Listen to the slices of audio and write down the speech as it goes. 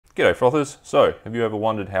G'day frothers. So, have you ever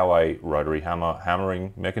wondered how a rotary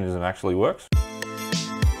hammering mechanism actually works?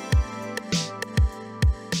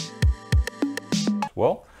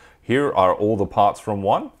 Well, here are all the parts from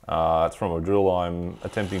one. It's from a drill I'm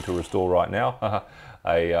attempting to restore right now,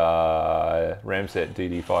 a Ramset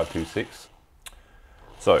DD526.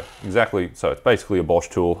 So it's basically a Bosch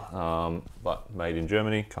tool, but made in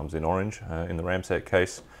Germany, comes in orange in the Ramset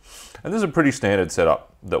case. And this is a pretty standard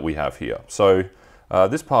setup that we have here. So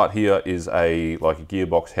this part here is like a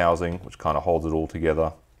gearbox housing, which kind of holds it all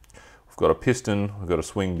together. We've got a piston, we've got a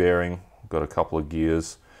swing bearing, we've got a couple of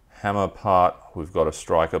gears, hammer part, we've got a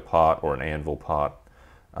striker part or an anvil part,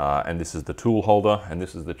 and this is the tool holder, and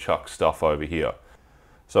this is the chuck stuff over here.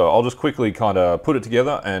 So I'll just quickly kind of put it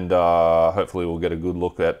together, and hopefully we'll get a good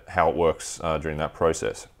look at how it works during that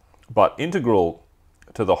process. But integral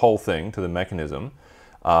to the whole thing, to the mechanism,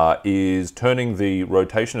 is turning the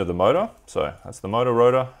rotation of the motor. So that's the motor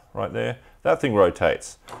rotor right there. That thing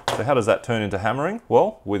rotates. So how does that turn into hammering?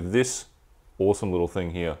 Well, with this awesome little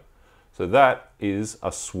thing here. So that is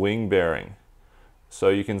a swing bearing. So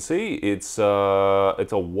you can see it's a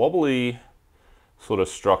wobbly sort of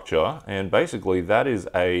structure, and basically that is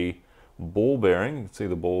a ball bearing. You can see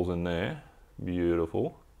the balls in there,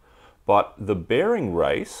 beautiful. But the bearing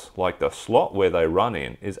race, like the slot where they run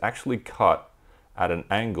in, is actually cut at an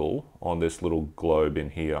angle on this little globe in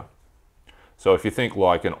here. So if you think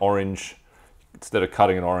like an orange, instead of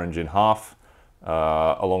cutting an orange in half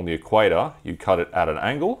along the equator, you cut it at an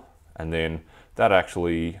angle, and then that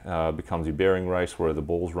actually becomes your bearing race where the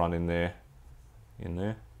balls run in there.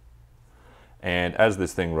 And as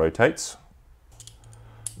this thing rotates,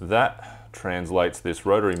 that translates this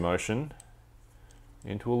rotary motion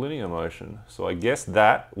into a linear motion. So I guess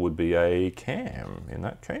that would be a cam in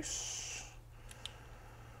that case.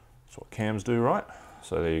 That's what cams do, right?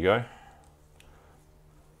 So there you go.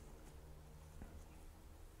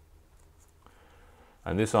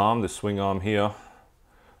 And this arm, this swing arm here,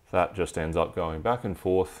 that just ends up going back and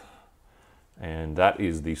forth, and that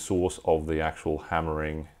is the source of the actual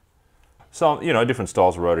hammering. Some, different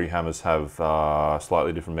styles of rotary hammers have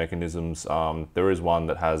slightly different mechanisms. There is one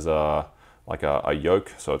that has like a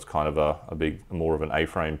yoke, so it's kind of more of an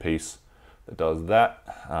A-frame piece that does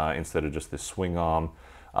that instead of just this swing arm.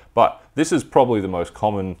 But this is probably the most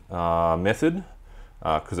common method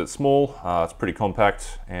because it's small, it's pretty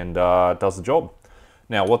compact, and it does the job.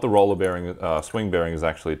 Now, what the roller bearing, swing bearing is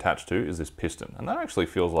actually attached to is this piston, and that actually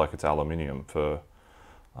feels like it's aluminium for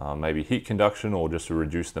maybe heat conduction or just to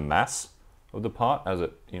reduce the mass of the part as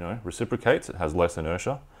it reciprocates. It has less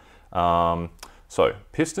inertia. So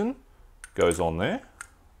piston goes on there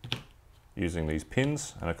using these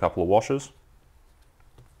pins and a couple of washers.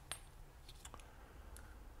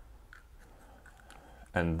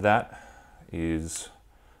 And that is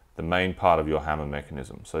the main part of your hammer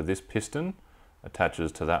mechanism. So this piston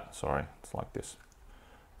attaches to that, sorry, it's like this.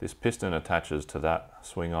 This piston attaches to that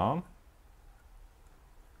swing arm.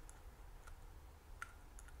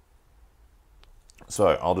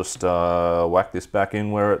 So I'll just whack this back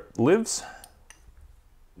in where it lives.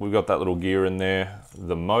 We've got that little gear in there,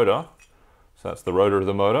 the motor. So that's the rotor of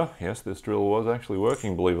the motor. Yes, this drill was actually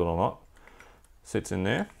working, believe it or not. Sits in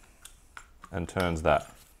there and turns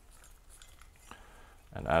that.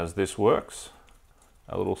 And as this works,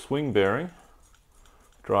 a little swing bearing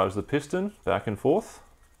drives the piston back and forth.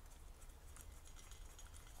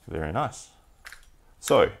 Very nice.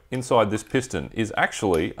 So inside this piston is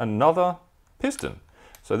actually another piston.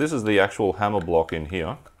 So this is the actual hammer block in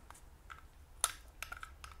here.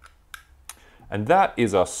 And that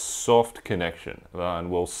is a soft connection,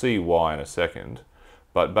 and we'll see why in a second.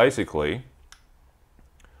 But basically,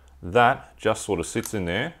 that just sort of sits in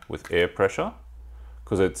there with air pressure,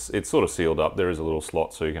 because it's sort of sealed up. There is a little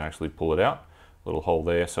slot so you can actually pull it out, little hole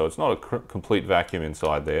there. So it's not a complete vacuum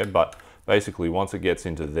inside there, but basically once it gets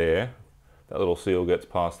into there, that little seal gets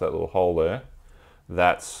past that little hole there.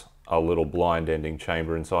 That's a little blind ending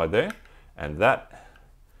chamber inside there, and that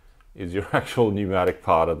is your actual pneumatic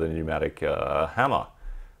part of the pneumatic hammer.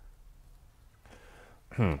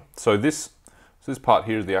 So this part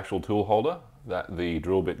here is the actual tool holder that the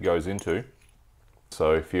drill bit goes into.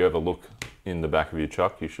 So if you ever look in the back of your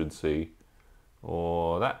chuck, you should see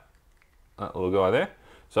that little guy there.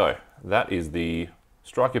 So that is the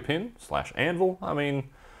striker pin / anvil. I mean,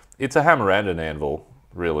 it's a hammer and an anvil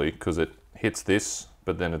really, because it hits this,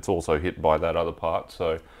 but then it's also hit by that other part.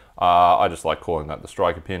 So I just like calling that the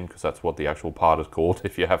striker pin because that's what the actual part is called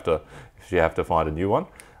if you have to find a new one.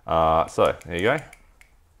 So there you go.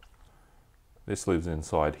 This lives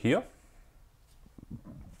inside here,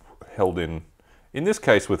 held in this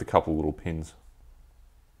case with a couple of little pins.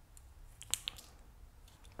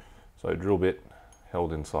 So drill bit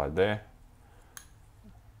held inside there.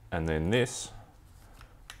 And then this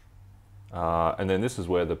is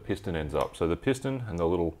where the piston ends up. So the piston and the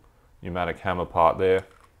little pneumatic hammer part there,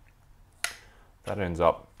 that ends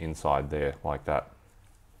up inside there like that.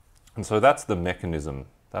 And so that's the mechanism.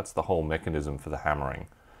 That's the whole mechanism for the hammering.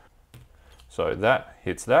 So that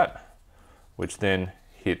hits that, which then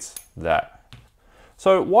hits that.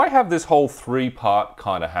 So why have this whole three-part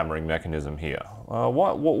kind of hammering mechanism here?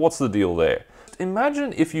 What's the deal there?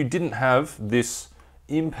 Imagine if you didn't have this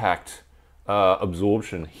impact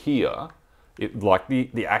absorption here, like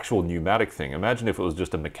the actual pneumatic thing. Imagine if it was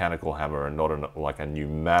just a mechanical hammer and not like a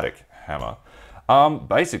pneumatic hammer.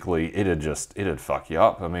 Basically, it'd fuck you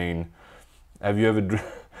up. I mean, have you ever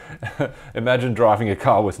imagine driving a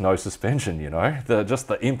car with no suspension? You know, just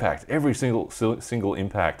the impact. Every single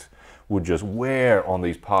impact would just wear on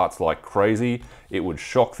these parts like crazy. It would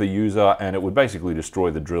shock the user, and it would basically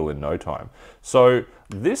destroy the drill in no time. So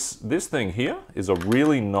this thing here is a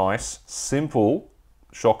really nice, simple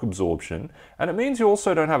shock absorption, and it means you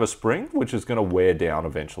also don't have a spring, which is going to wear down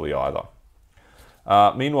eventually either.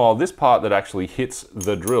 Meanwhile, this part that actually hits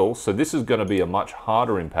the drill, so this is going to be a much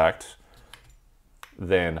harder impact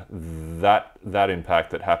than that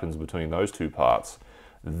impact that happens between those two parts.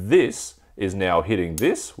 This is now hitting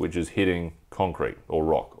this, which is hitting concrete or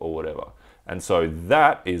rock or whatever. And so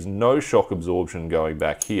that is no shock absorption going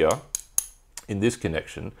back here in this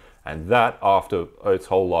connection, and that, after its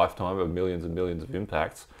whole lifetime of millions and millions of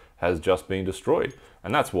impacts, has just been destroyed.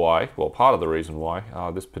 And that's why, well, part of the reason why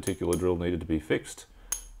this particular drill needed to be fixed.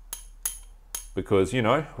 Because, you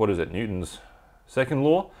know, what is it, Newton's second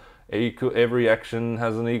law? Every action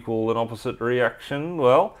has an equal and opposite reaction.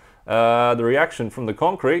 Well, the reaction from the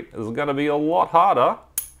concrete is going to be a lot harder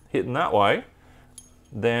hitting that way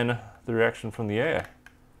than the reaction from the air.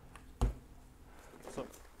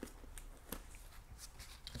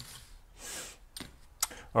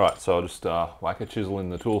 Alright, so I'll just whack a chisel in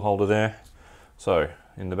the tool holder there. So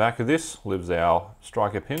in the back of this lives our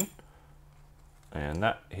striker pin, and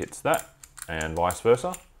that hits that, and vice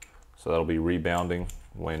versa. So that'll be rebounding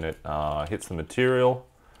when it hits the material.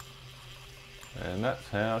 And that's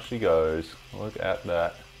how she goes. Look at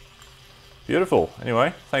that. Beautiful.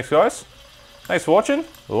 Anyway, thanks guys. Thanks for watching.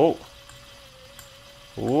 Oh.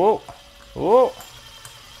 Whoa. Whoa.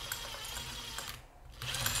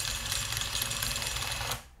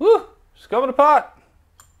 Woo! It's coming apart.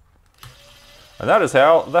 And that is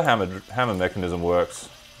how the hammer mechanism works.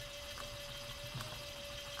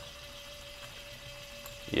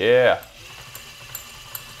 Yeah.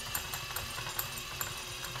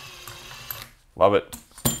 Love it.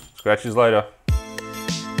 Scratches later.